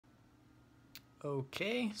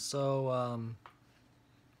Okay, so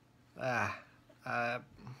ah, I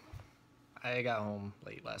I got home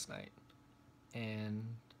late last night and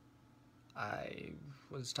I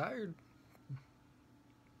was tired.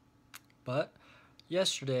 But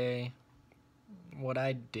yesterday, what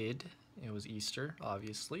I did, it was Easter,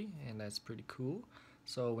 obviously, and that's pretty cool.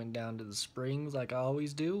 So I went down to the springs like I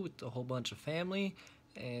always do with a whole bunch of family,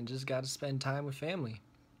 and just got to spend time with family.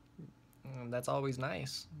 And that's always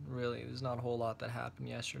nice. Really, there's not a whole lot that happened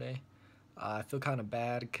yesterday. I feel kind of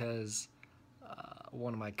bad because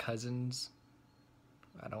one of my cousins,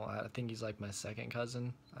 I think he's like my second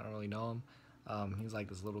cousin. I don't really know him. He's like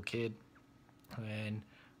this little kid, and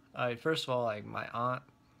first of all, like my aunt,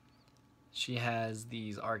 she has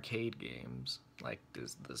these arcade games, like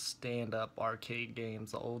the stand-up arcade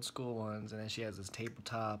games, the old school ones, and then she has this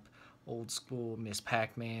tabletop, old school Miss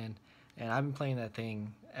Pac-Man, and I've been playing that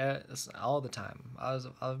thing all the time. I've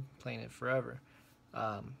been playing it forever,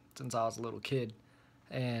 since I was a little kid,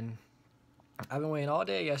 and I've been waiting all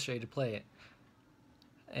day yesterday to play it.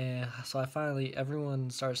 And so everyone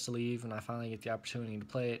starts to leave, and I finally get the opportunity to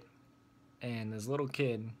play it. And this little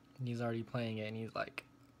kid, he's already playing it, and he's like,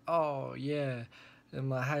 "Oh yeah, and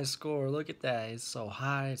my high score, look at that! It's so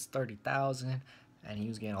high, it's 30,000." And he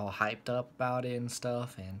was getting all hyped up about it and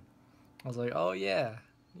stuff. And I was like, "Oh yeah,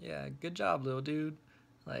 yeah, good job, little dude.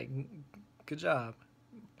 Like, good job."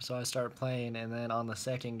 So I start playing, and then on the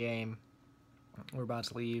second game, we're about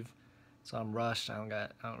to leave, so I'm rushed. I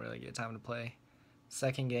don't really get time to play.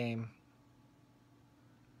 Second game,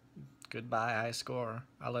 goodbye high score.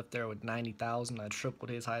 I left there with 90,000. I tripled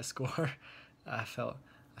his high score. I felt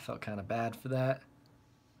I felt kind of bad for that.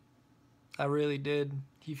 I really did.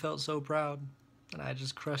 He felt so proud, and I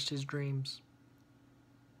just crushed his dreams.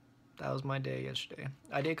 That was my day yesterday.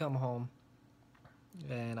 I did come home,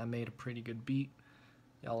 and I made a pretty good beat.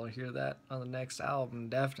 Y'all will hear that on the next album,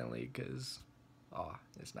 definitely, because, oh,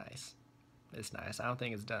 it's nice. It's nice. I don't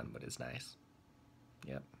think it's done, but it's nice.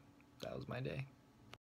 Yep, that was my day.